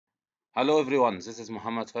Hello everyone, this is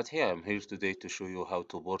Muhammad Fathi. I'm here today to show you how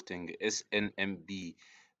to porting snmp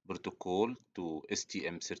protocol to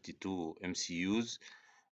stm32 MCUs.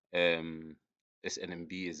 Um,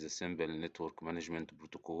 snmp is a simple network management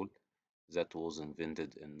protocol that was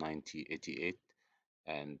invented in 1988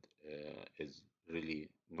 and is really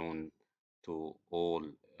known to all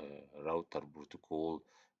router protocol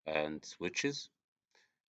and switches.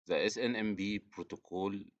 The snmp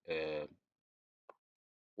protocol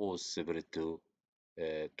was separate to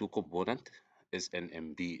two component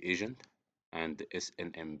snmp agent and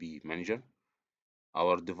snmp manager.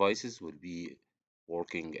 Our devices will be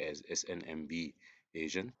working as snmp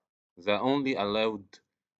agent. The only allowed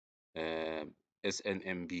uh,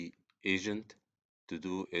 snmp agent to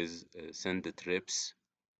do is send the trips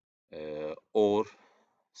or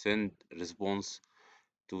send response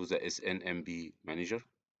to the snmp manager.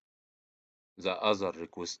 The other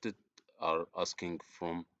requested are asking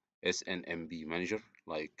from snmp manager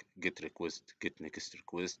like get request, get next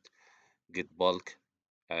request, get bulk,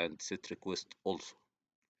 and set request also.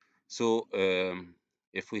 So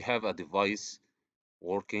if we have a device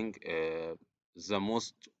working, the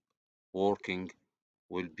most working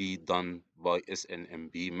will be done by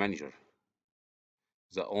snmp manager.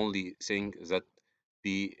 The only thing that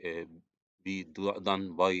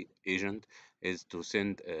done by agent is to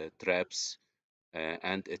send traps,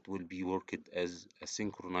 and it will be worked as a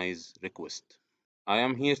synchronized request. I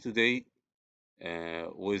am here today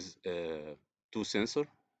with two sensor.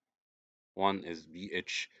 One is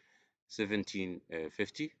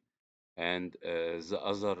BH1750 and the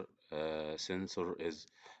other sensor is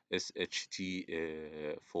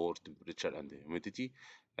SHT for temperature and humidity,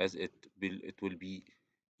 as it will be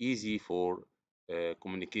easy for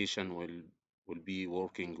communication will be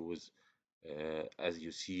working with as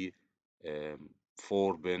you see,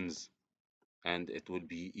 four pins, and it will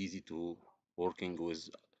be easy to working with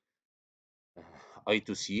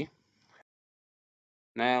I2C.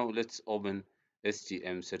 Now let's open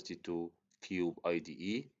STM32 Cube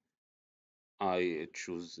IDE. I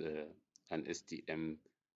choose an STM,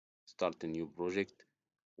 start a new project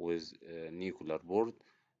with a nuclear board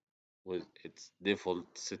with its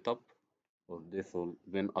default setup or default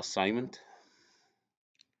bin assignment.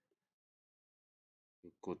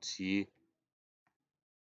 You could see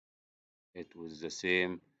it was the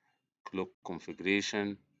same clock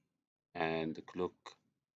configuration and clock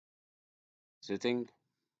setting.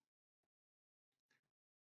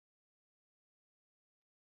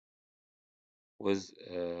 With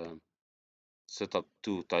set up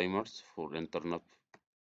two timers for interrupt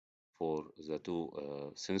for the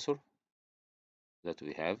two sensor that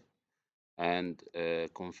we have, and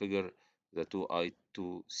configure the two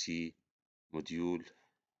I2C module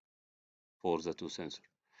for the two sensor.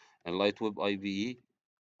 In Lightweb IBE,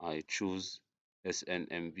 I choose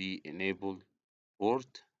snmp enabled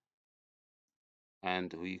port,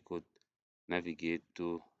 and we could navigate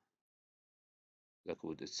to the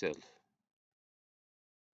code itself.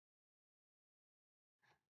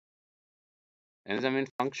 In the main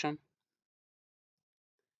function,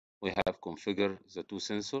 we have configure the two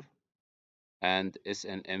sensor and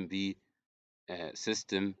snmp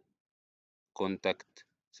system contact,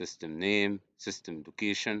 system name, system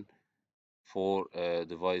location for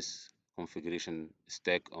device configuration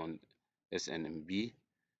stack on snmp.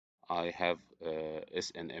 I have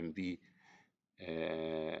snmp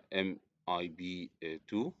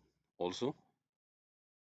MIB2 also.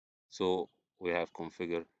 So we have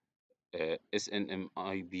configured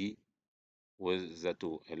snmip with the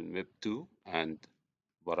two mip2 and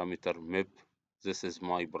parameter mip. This is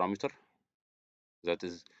my parameter that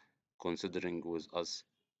is considering with us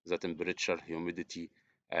the temperature, humidity,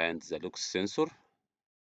 and the lux sensor.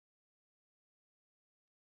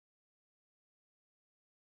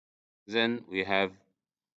 Then we have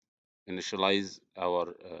initialize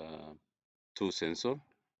our two sensor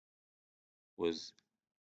with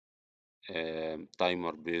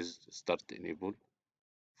timer based start enable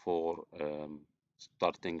for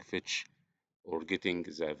starting fetch or getting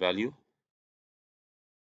the value.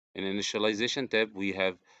 In initialization tab, we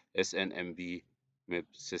have snmp map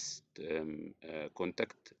system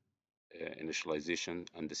contact initialization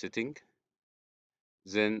and the setting.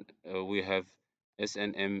 Then we have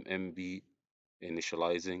snmp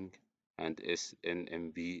initializing, and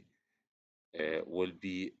snmp will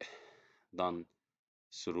be done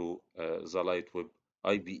through the Lightweb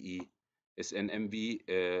IBE. snmp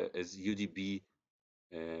is UDP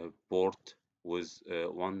port with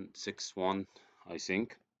 161, I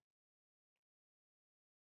think.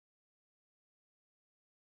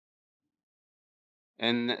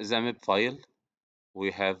 In the map file,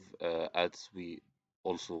 We have, as we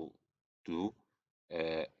also do,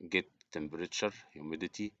 get temperature,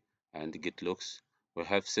 humidity, and get looks. We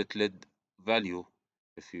have settled value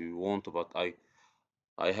if you want, but I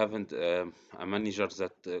haven't a manager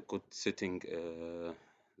that could setting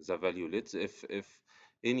the value. Let's if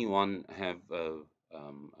anyone have a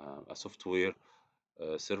software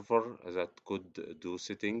server that could do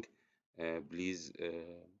setting, please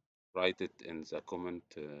write it in the comment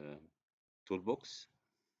toolbox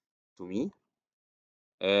to me.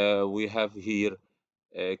 We have here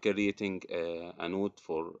creating a node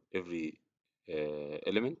for every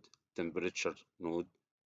element, temperature node,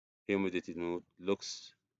 humidity node,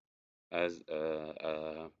 looks as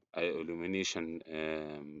a illumination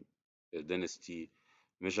density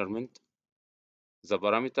measurement. The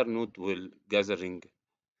parameter node will gathering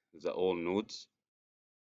the all nodes,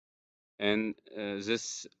 and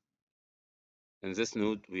this in this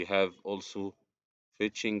node we have also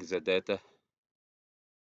fetching the data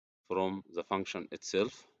from the function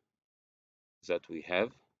itself that we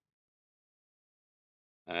have,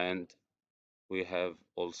 and we have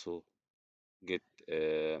also get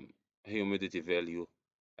humidity value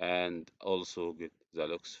and also get the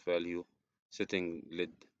lux value setting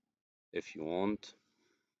lid if you want.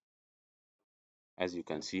 As you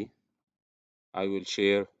can see, I will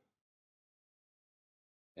share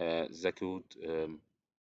the code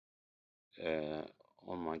uh,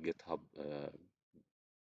 on my GitHub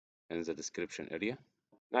in the description area.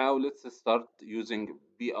 Now let's start using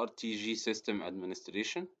BRTG system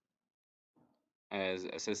administration as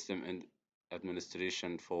a system and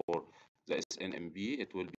administration for the SNMP.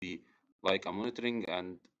 It will be like a monitoring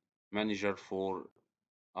and manager for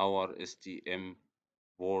our STM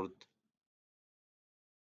board.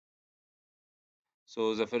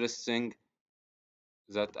 So the first thing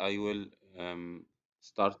that I will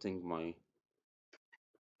starting my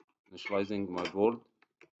initializing my board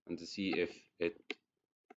and to see if it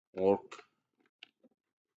work.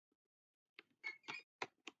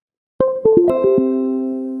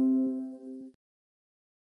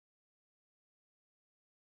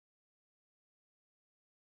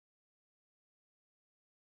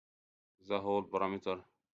 The whole parameter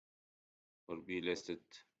will be listed.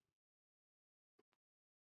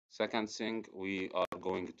 Second thing, we are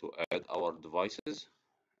going to add our devices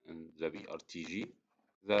in the BRTG.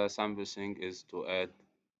 The sample thing is to add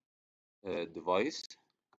a device.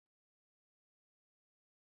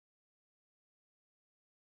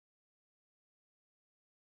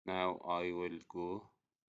 Now I will go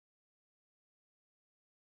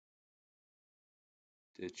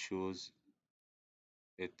to choose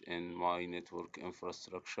it in my network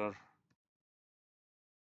infrastructure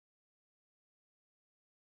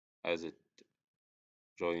as it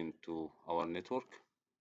joined to our network.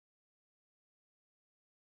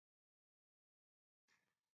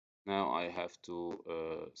 Now I have to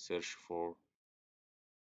search for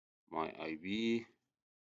my IP.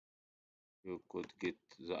 You could get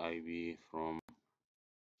the IP from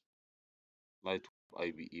Light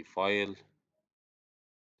IBE file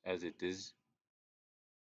as it is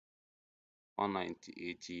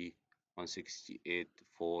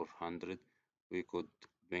 190.80.168.400. We could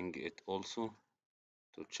bring it also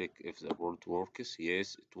to check if the board works.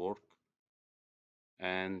 Yes, it works.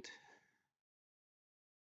 And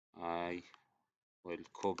I will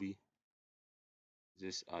copy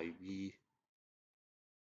this IP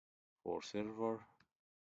for server.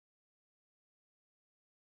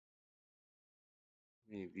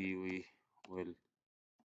 Maybe we will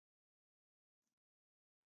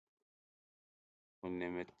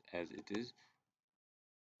name it as it is.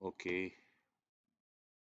 Okay,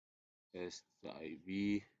 as the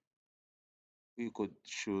IP. We could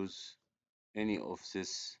choose any of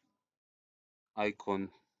this icon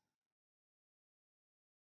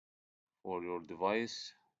for your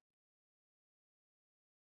device.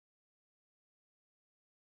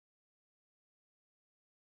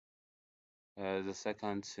 The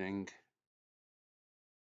second thing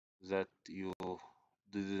that you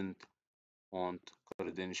didn't want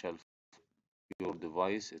credential your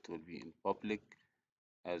device, it will be in public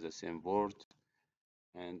as a same board,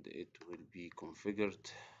 and it will be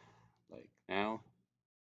configured like now.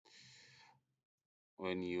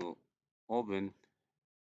 When you open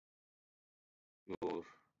your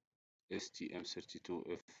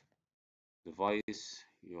STM32F device,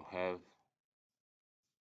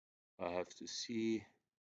 I have to see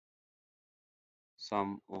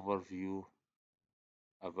some overview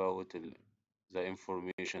about the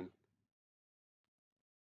information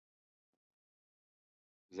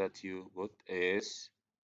that you got. As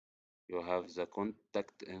you have the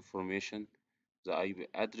contact information the IP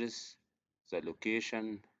address, the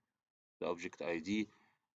location, the object ID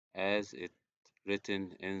as it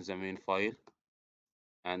written in the main file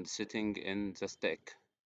and setting in the stack.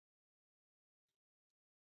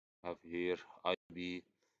 Have here IP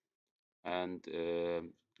and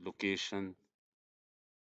location,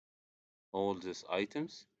 all these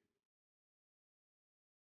items.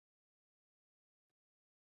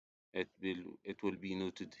 It will be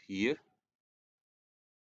noted here,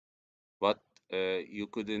 but you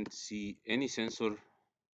couldn't see any sensor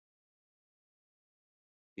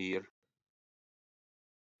here.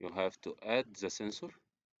 You have to add the sensor.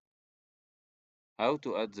 How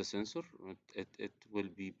to add the sensor? It will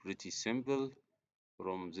be pretty simple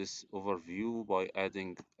from this overview by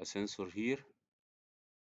adding a sensor here.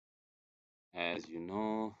 As you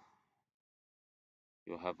know,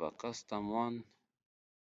 you have a custom one,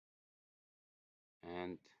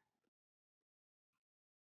 and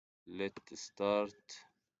let's start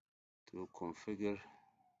to configure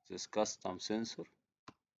this custom sensor.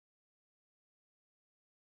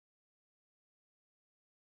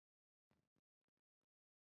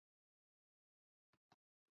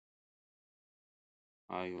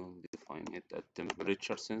 I will define it as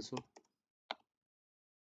temperature sensor.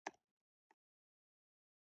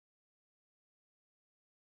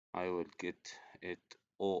 I will get it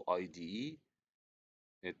OIDE,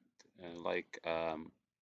 it like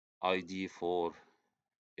ID for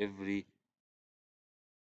every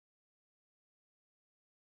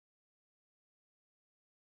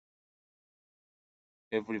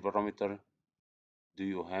parameter do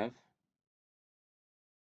you have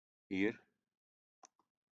here.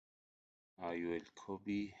 I will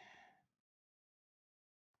copy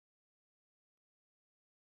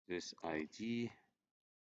this ID.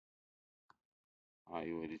 I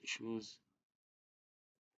will choose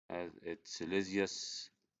as it's Celsius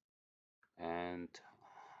and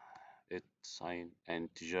it sign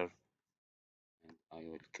integer, and I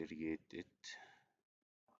will create it.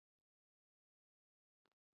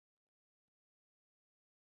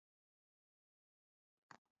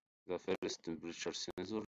 The first temperature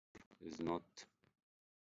sensor is not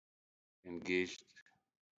engaged.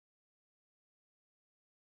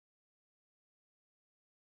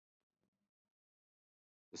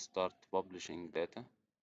 Start publishing data.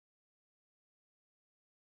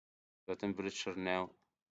 The temperature now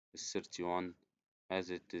is 31, as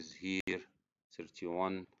it is here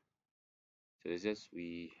 31 Celsius.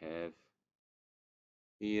 We have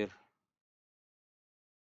here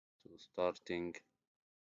to starting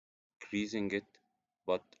increasing it,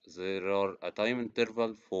 but there are a time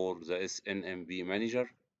interval for the snmp manager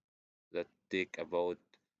that take about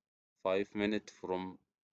 5 minutes from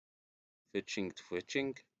fetching to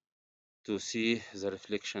fetching to see the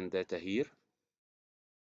reflection data here.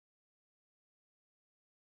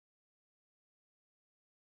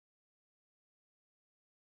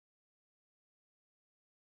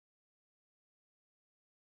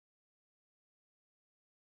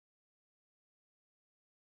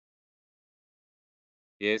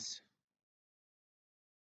 Yes,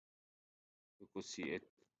 you could see it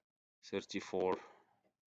 34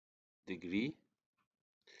 degree.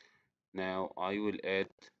 Now I will add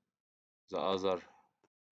the other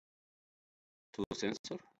two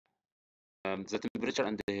sensor, the temperature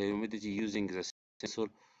and the humidity using the sensor,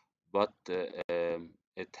 but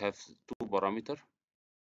it has two parameter,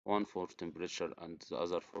 one for temperature and the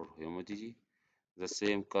other for humidity. The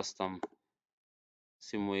same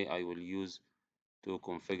way I will use to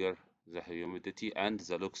configure the humidity and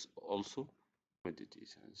the looks also. Humidity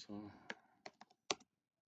sensor,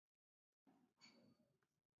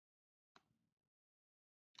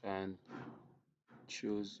 and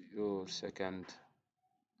choose your second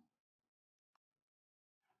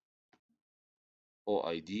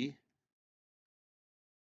OID.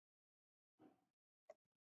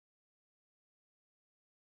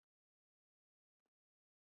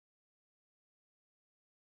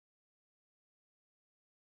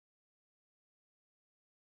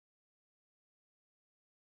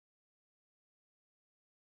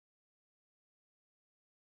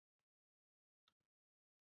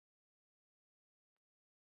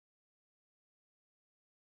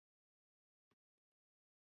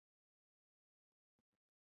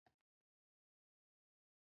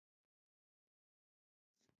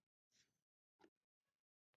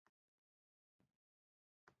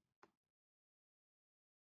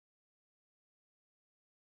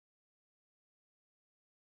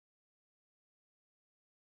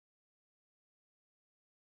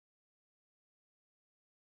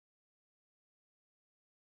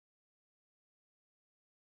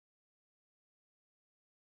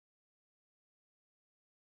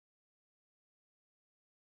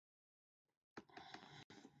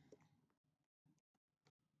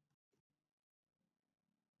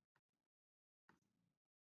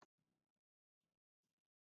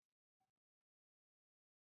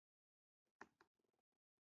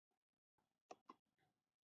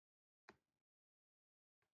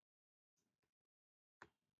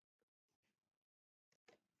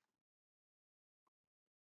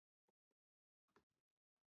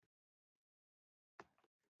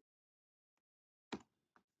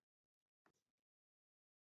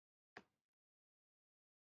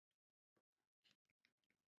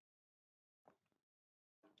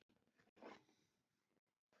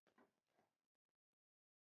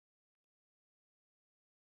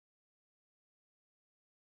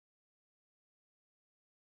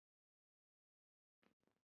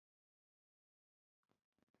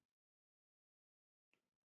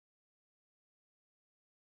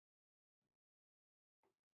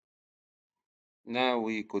 Now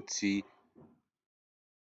we could see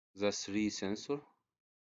the three sensors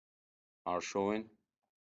are showing.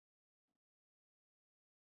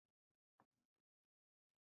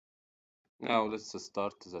 Now let's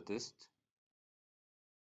start the test.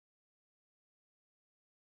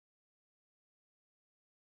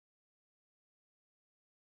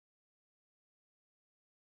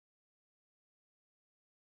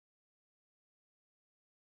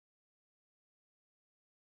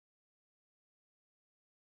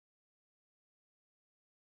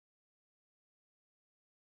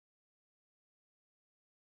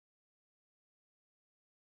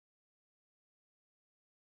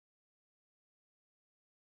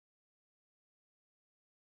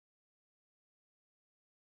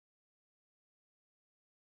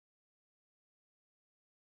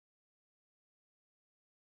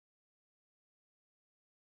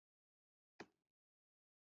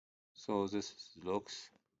 So this looks,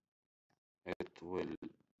 it will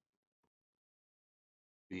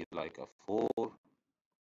be like a 4.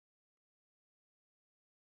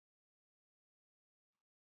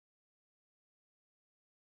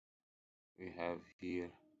 We have here,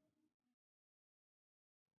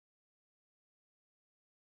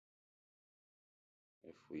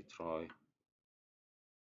 if we try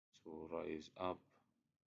to rise up,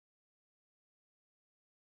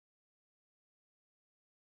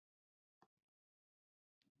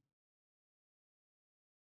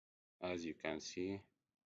 as you can see,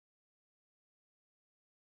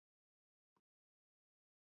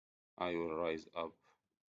 I will rise up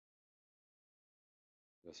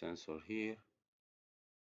the sensor here,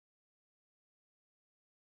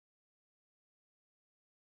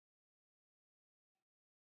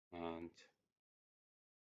 and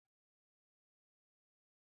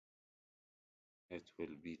it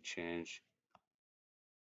will be changed.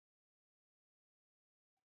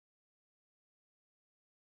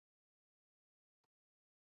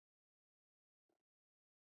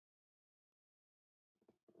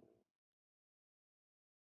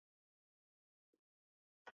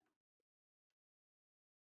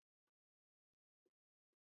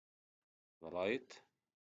 The light,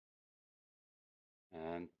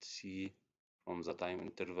 and see from the time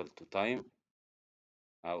interval to time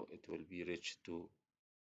how it will be reached to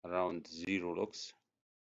around 0 lux.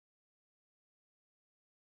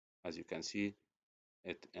 As you can see,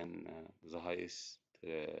 it in the highest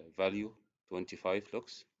value 25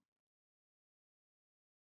 lux.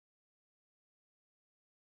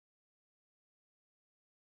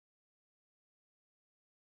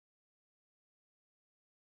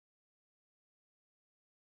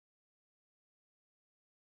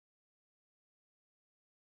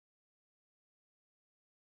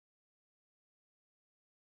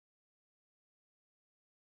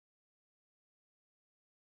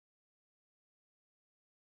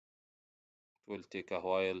 It will take a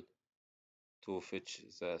while to fetch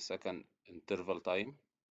the second interval time.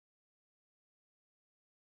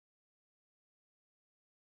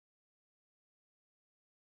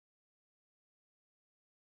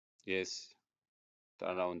 Yes,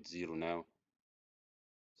 around 0 now.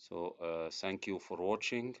 So thank you for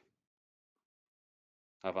watching.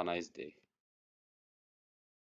 Have a nice day.